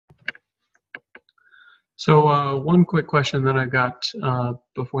One quick question that I got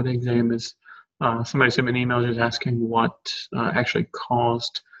before the exam is somebody sent me an email just asking what actually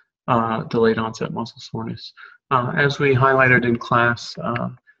caused delayed onset muscle soreness. As we highlighted in class,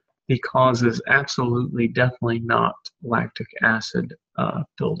 the cause is absolutely, definitely not lactic acid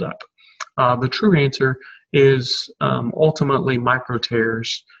buildup. The true answer is ultimately micro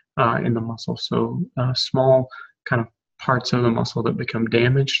tears in the muscle. So small kind of parts of the muscle that become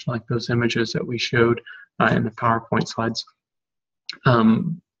damaged, like those images that we showed in the PowerPoint slides,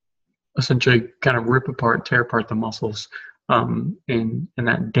 essentially kind of rip apart, tear apart the muscles, and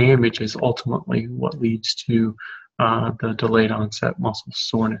that damage is ultimately what leads to the delayed onset muscle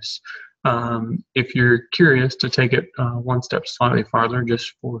soreness. If you're curious to take it one step slightly farther,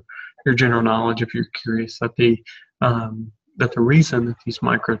 just for your general knowledge, if you're curious that the reason that these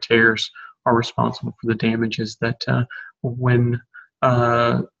micro tears are responsible for the damage is that when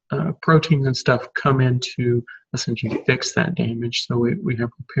proteins and stuff come in to essentially fix that damage. So we have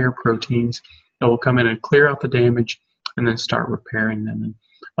repair proteins that will come in and clear out the damage and then start repairing them. And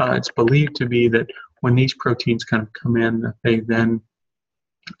it's believed to be that when these proteins kind of come in, that they then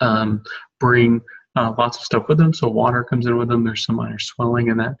bring lots of stuff with them. So water comes in with them, there's some minor swelling,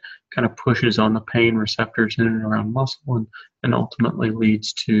 and that kind of pushes on the pain receptors in and around muscle and ultimately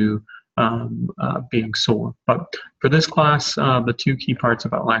leads to being sore. But for this class, the two key parts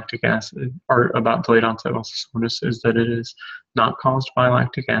about lactic acid, or about delayed onset muscle soreness, is that it is not caused by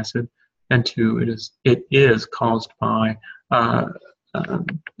lactic acid, and two, it is caused by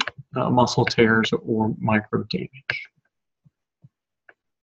muscle tears or micro damage.